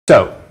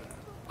So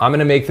I'm going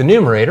to make the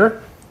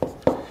numerator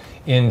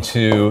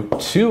into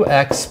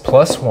 2x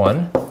plus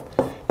 1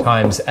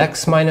 times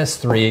x minus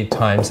 3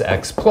 times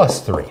x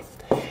plus 3.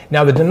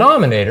 Now the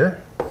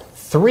denominator,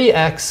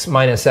 3x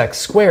minus x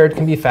squared,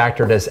 can be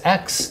factored as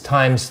x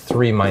times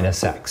 3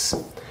 minus x.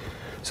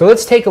 So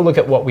let's take a look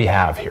at what we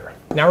have here.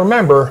 Now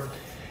remember,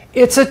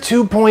 it's a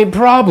 2-point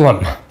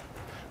problem,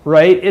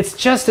 right? It's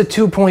just a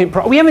 2-point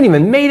problem. We haven't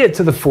even made it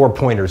to the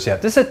 4-pointers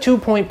yet. This is a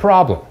 2-point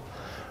problem,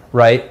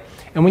 right?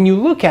 And when you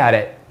look at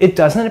it, it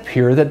doesn't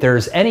appear that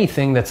there's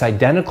anything that's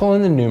identical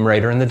in the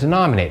numerator and the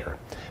denominator.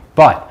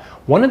 But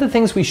one of the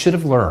things we should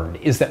have learned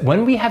is that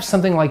when we have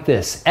something like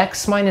this,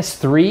 x minus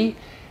 3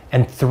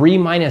 and 3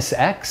 minus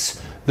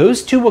x,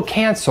 those two will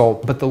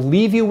cancel, but they'll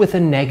leave you with a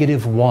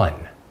negative 1,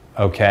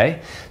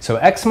 okay? So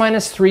x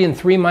minus 3 and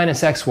 3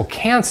 minus x will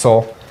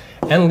cancel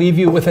and leave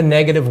you with a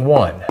negative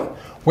 1.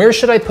 Where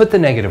should I put the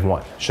negative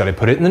 1? Should I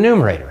put it in the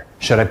numerator?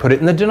 Should I put it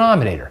in the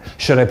denominator?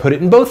 Should I put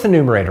it in both the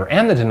numerator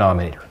and the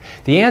denominator?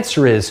 The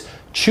answer is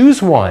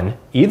choose one,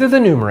 either the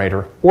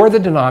numerator or the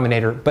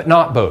denominator, but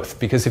not both,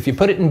 because if you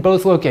put it in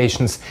both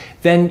locations,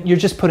 then you're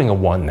just putting a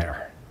 1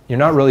 there. You're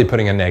not really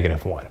putting a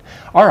negative 1.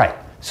 All right,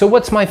 so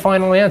what's my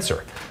final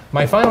answer?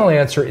 My final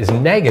answer is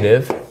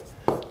negative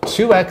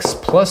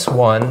 2x plus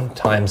 1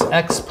 times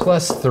x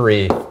plus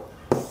 3,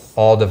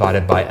 all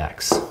divided by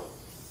x.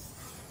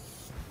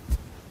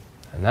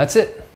 And that's it.